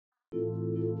I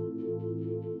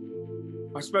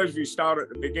suppose if you start at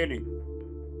the beginning,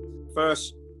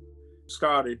 first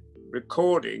started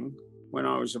recording when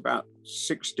I was about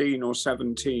 16 or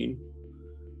 17.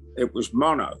 It was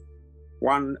mono,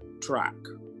 one track.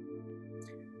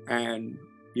 And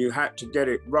you had to get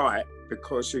it right,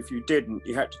 because if you didn't,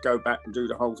 you had to go back and do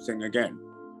the whole thing again.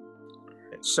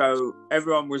 So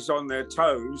everyone was on their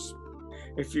toes.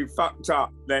 If you fucked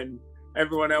up, then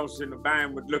everyone else in the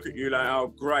band would look at you like,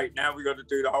 oh, great, now we got to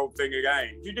do the whole thing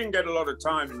again. You didn't get a lot of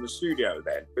time in the studio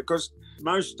then, because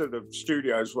most of the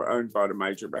studios were owned by the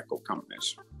major record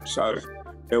companies. So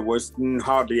there was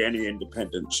hardly any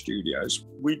independent studios.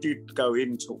 We did go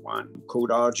into one called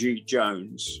R.G.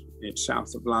 Jones in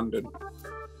south of London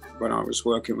when I was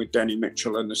working with Denny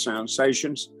Mitchell and the Sound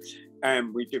Stations,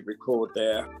 and we did record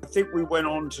there. I think we went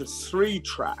on to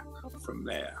 3-track from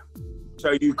there.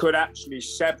 So you could actually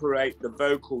separate the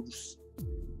vocals.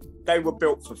 They were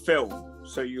built for film.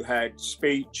 So you had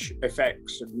speech,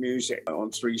 effects, and music on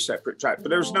 3 separate tracks, but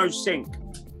there was no sync.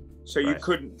 So you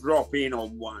couldn't drop in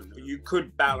on one. You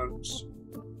could balance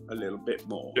a little bit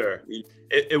more. Sure.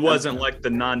 It wasn't like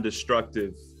the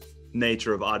non-destructive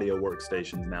nature of audio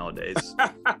workstations nowadays.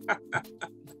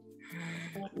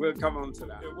 We'll come on to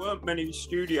that. There weren't many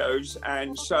studios,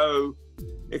 and so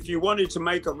if you wanted to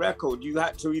make a record, you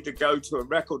had to either go to a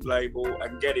record label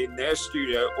and get in their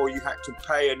studio, or you had to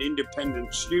pay an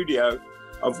independent studio,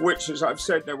 of which, as I've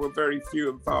said, there were very few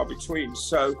and far between.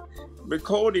 So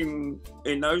recording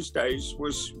in those days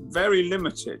was very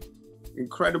limited,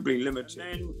 incredibly limited.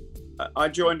 Then I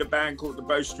joined a band called the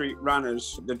Bow Street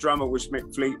Runners. The drummer was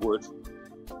Mick Fleetwood.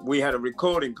 We had a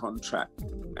recording contract,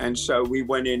 and so we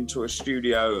went into a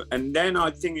studio, and then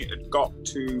I think it had got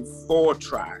to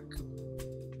 4-track.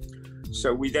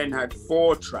 So we then had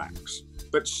 4 tracks,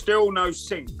 but still no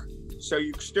sync. So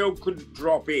you still couldn't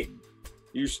drop in.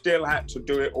 You still had to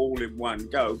do it all in one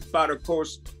go. But of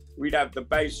course, we'd have the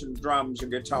bass and drums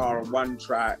and guitar on one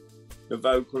track, the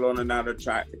vocal on another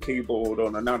track, the keyboard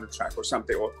on another track or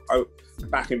something, or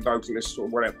backing vocalists or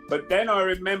whatever. But then I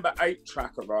remember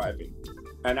 8-track arriving.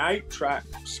 And 8-track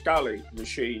Scully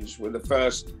machines were the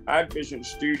first. Advision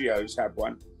Studios had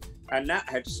one, and that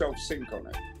had self-sync on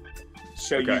it.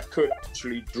 So you could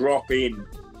actually drop in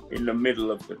the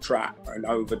middle of the track and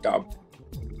overdub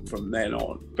from then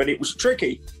on. But it was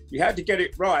tricky. You had to get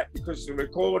it right, because the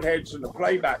record heads and the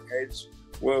playback heads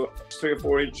were 3 or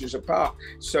 4 inches apart.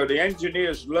 So the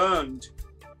engineers learned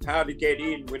how to get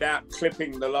in without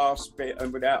clipping the last bit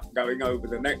and without going over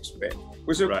the next bit. It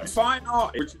was a fine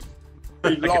art, which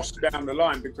we lost down the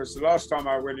line, because the last time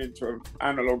I went into an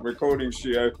analog recording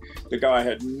studio, the guy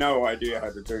had no idea how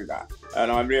to do that.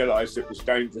 And I realized it was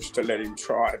dangerous to let him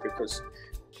try, because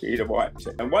he'd have wiped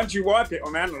it. And once you wipe it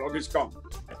on analog, it's gone.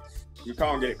 You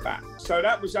can't get it back. So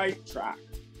that was 8-track,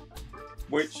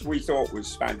 which we thought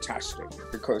was fantastic,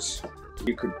 because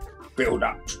you could build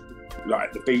up,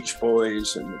 like the Beach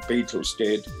Boys and the Beatles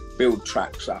did, build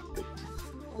tracks up with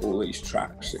all these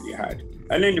tracks that you had.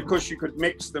 And then, of course, you could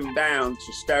mix them down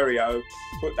to stereo,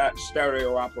 put that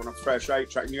stereo up on a fresh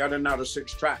 8-track, and you had another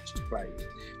 6 tracks to play with.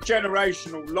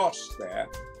 Generational loss there,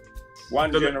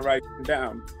 one generation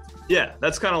down. Yeah,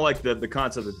 that's kind of like the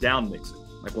concept of down mixing.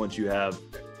 Like once you have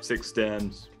 6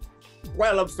 stems.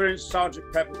 Well, for instance,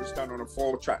 Sgt. Pepper was done on a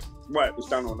 4-track. Well, it was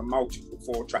done on a multiple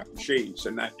 4-track machines,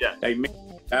 and they mixed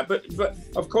that. But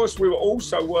of course, we were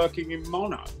also working in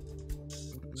mono.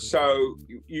 So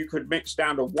you could mix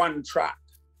down to 1 track.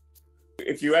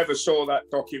 If you ever saw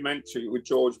that documentary with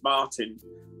George Martin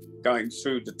going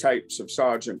through the tapes of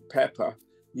Sgt. Pepper,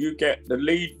 you get the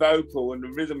lead vocal and the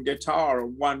rhythm guitar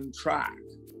on 1 track.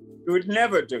 You would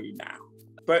never do now.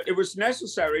 But it was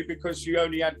necessary, because you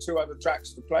only had 2 other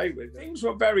tracks to play with. Things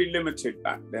were very limited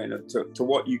back then to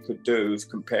what you could do as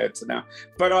compared to now.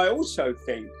 But I also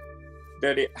think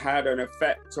that it had an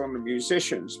effect on the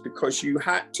musicians, because you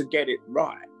had to get it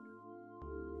right.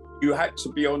 You had to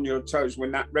be on your toes.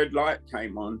 When that red light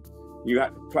came on, you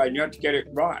had to play, and you had to get it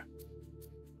right.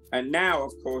 And now,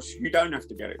 of course, you don't have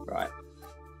to get it right,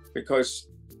 because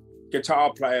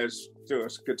guitar players do a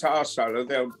guitar solo,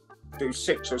 they'll do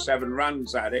 6 or 7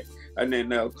 runs at it, and then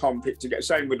they'll comp it together.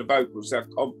 Same with the vocals, they'll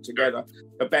comp together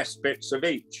the best bits of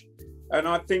each. And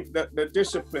I think that the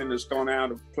discipline has gone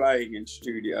out of playing in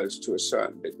studios to a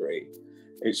certain degree.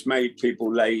 It's made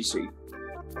people lazy.